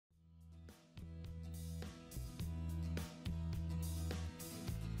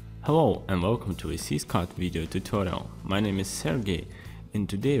Hello and welcome to a CSCART video tutorial. My name is Sergey and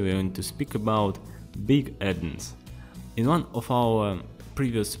today we are going to speak about big add-ons. In one of our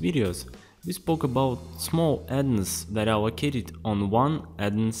previous videos we spoke about small add-ons that are located on one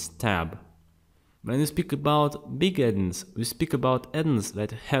add-ons tab. When we speak about big add-ons, we speak about add-ons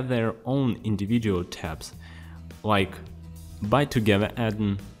that have their own individual tabs, like Buy Together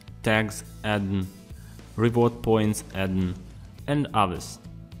add-on, Tags add-on, Reward Points add-on, and others.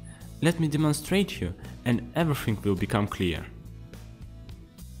 Let me demonstrate you and everything will become clear.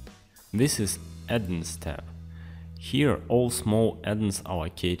 This is Add-ons tab. Here all small add-ons are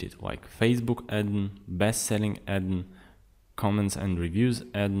located, like Facebook add-on, best-selling add-on, comments and reviews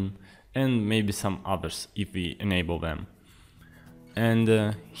add-on, and maybe some others if we enable them.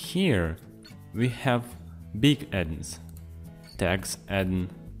 And here we have big add-ons, Tags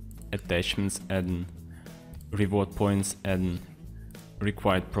add-on, Attachments add-on, Reward Points add-on,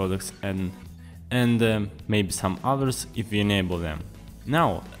 Required Products add-on, and maybe some others if we enable them.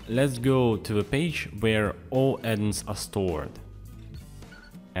 Now let's go to the page where all add-ons are stored.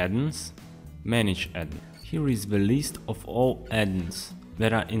 Add-ons, Manage add-on. Here is the list of all add-ons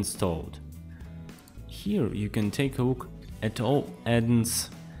that are installed. Here you can take a look at all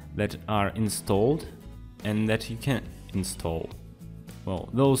add-ons that are installed and that you can install. Well,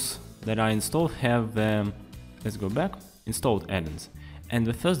 those that are installed have, let's go back, installed add-ons. And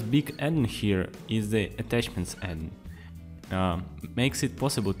the first big add-on here is the Attachments add-on. Makes it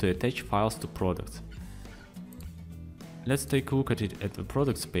possible to attach files to products. Let's take a look at it at the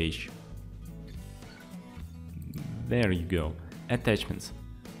products page. There you go, Attachments.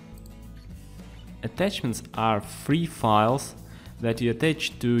 Attachments are free files that you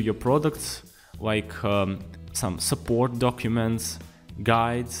attach to your products, like some support documents,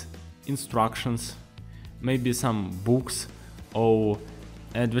 guides, instructions, maybe some books or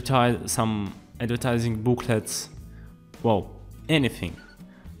some advertising booklets, well, anything.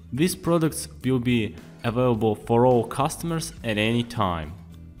 These products will be available for all customers at any time.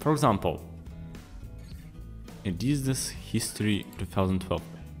 For example, Adidas History 2012.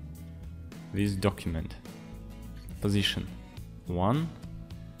 This document. Position 1.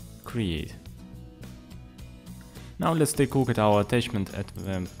 Create. Now let's take a look at our attachment at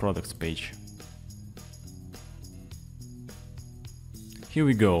the products page. Here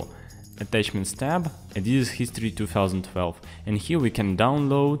we go, Attachments tab, Adidas History 2012, and here we can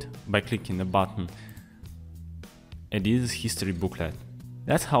download, by clicking the button, Adidas History booklet.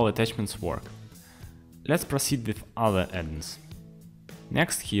 That's how attachments work. Let's proceed with other add-ons.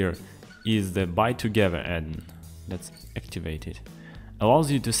 Next here is the Buy Together add-on. Let's activate it. Allows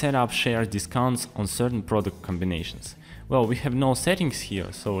you to set up shared discounts on certain product combinations. Well, we have no settings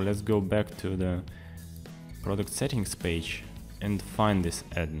here, so let's go back to the product settings page and find this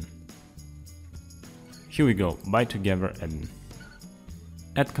add-on. Here we go, Buy Together add-on.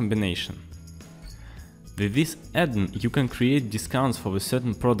 Add combination. With this add-on you can create discounts for the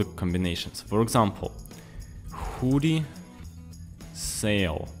certain product combinations. For example, hoodie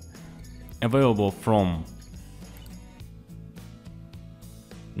sale, available from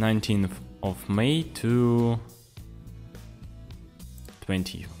 19th of May to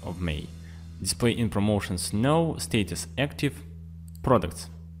 20th of May. Display in promotions no, status active, products.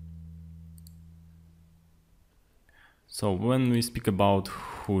 So when we speak about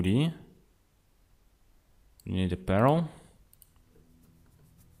hoodie, we need apparel.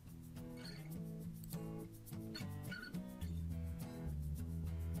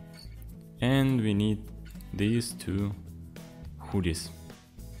 And we need these two hoodies.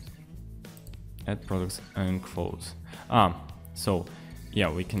 Add products and clothes. So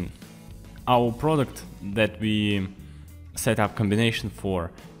yeah, we can, our product that we set up combination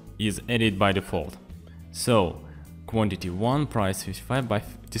for is added by default. So quantity 1, price 55, by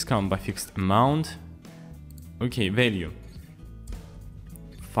discount by fixed amount. Okay, value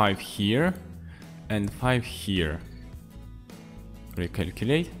 5 here and 5 here.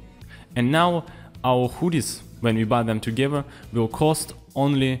 Recalculate. And now our hoodies, when we buy them together, will cost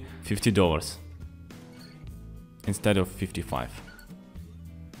only $50 instead of 55.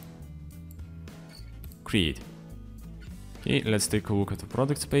 Create. Okay, let's take a look at the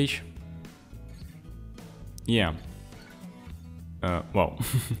products page. Yeah. Well,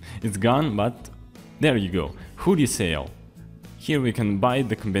 it's gone, but there you go. Hoodie sale. Here we can buy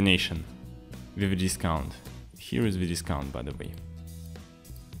the combination with a discount. Here is the discount, by the way.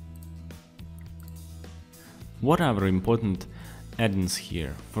 What are the important add-ons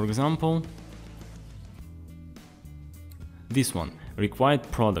here? For example, this one, Required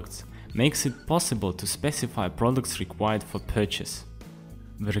Products, makes it possible to specify products required for purchase.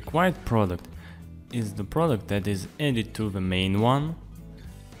 The required product is the product that is added to the main one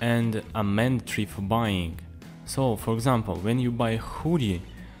and a mandatory for buying. So for example, when you buy hoodie,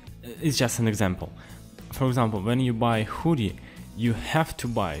 it's just an example. For example, when you buy hoodie, you have to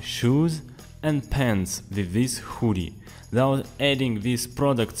buy shoes and pants with this hoodie. Without adding these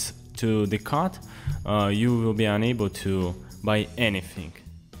products to the cart, you will be unable to buy anything.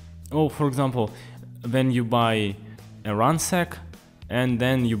 Or for example, when you buy a rucksack and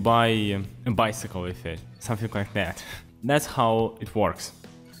then you buy a bicycle with it, something like that. That's how it works.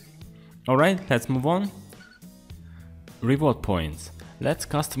 Alright, let's move on. Reward points. Let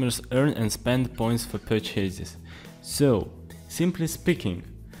customers earn and spend points for purchases. So, simply speaking,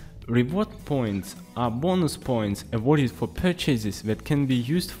 reward points are bonus points awarded for purchases that can be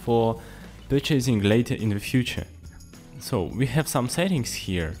used for purchasing later in the future. So, we have some settings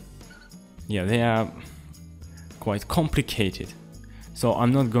here. Yeah, they are quite complicated. So,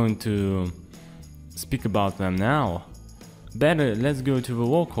 I'm not going to speak about them now. Better, let's go to the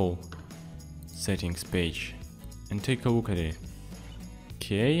local settings page and take a look at it.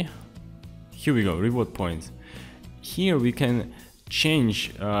 Okay, here we go, reward points. Here we can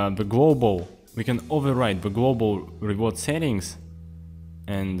change the global, we can override the global reward settings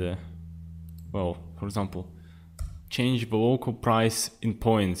and, well, for example, change the local price in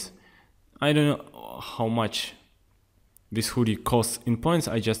points. I don't know how much this hoodie costs in points,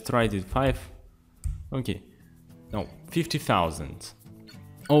 I just tried it, 5, okay, no, 50,000.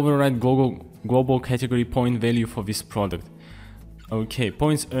 Override global category point value for this product. Okay,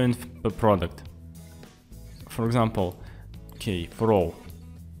 points earned per product. For example, okay, for all.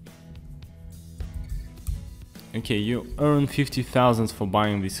 Okay, you earn 50,000 for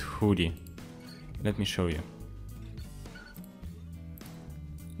buying this hoodie. Let me show you.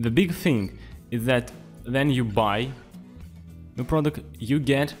 The big thing is that when you buy the product, you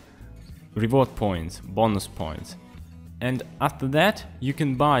get reward points, bonus points. And after that, you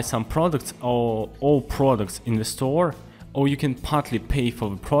can buy some products or all products in the store, or you can partly pay for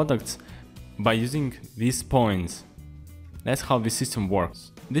the products by using these points. That's how the system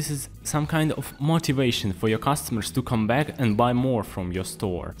works. This is some kind of motivation for your customers to come back and buy more from your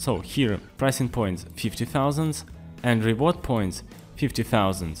store. So here, pricing points 50,000 and reward points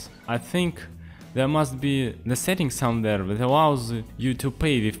 50,000. I think there must be the setting somewhere that allows you to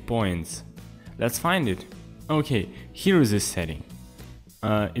pay with points. Let's find it. Okay, here is this setting.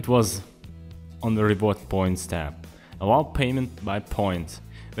 It was on the reward points tab. Allow payment by points.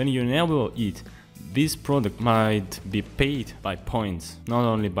 When you enable it, this product might be paid by points, not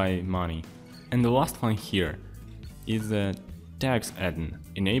only by money. And the last one here is the tags add-on,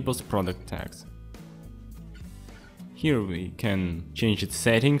 enables product tags. Here we can change its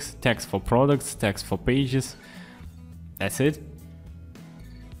settings, tags for products, tags for pages. That's it.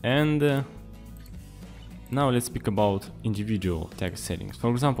 And now let's speak about individual tag settings.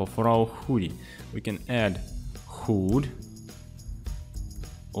 For example, for our hoodie, we can add hood,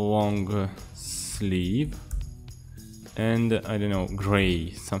 long sleeve, and I don't know,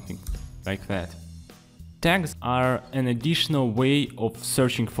 gray, something like that. Tags are an additional way of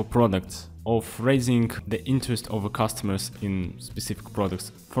searching for products, of raising the interest of the customers in specific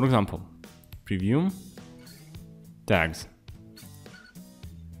products. For example, preview, tags,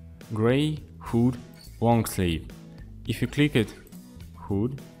 gray, hood, long sleeve. If you click it,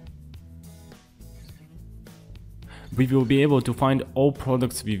 hood, we will be able to find all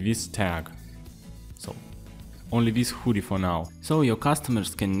products with this tag. So, only this hoodie for now. So your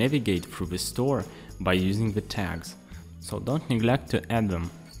customers can navigate through the store by using the tags. So don't neglect to add them.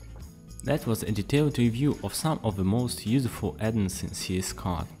 That was a detailed review of some of the most useful add-ons in CS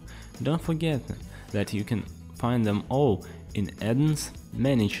Card. Don't forget that you can find them all in Add-ons,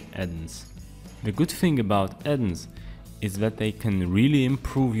 Manage Add-ons. The good thing about add-ons is that they can really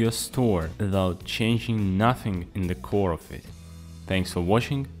improve your store without changing nothing in the core of it. Thanks for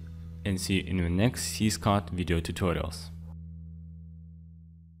watching and see you in the next CS Card video tutorials.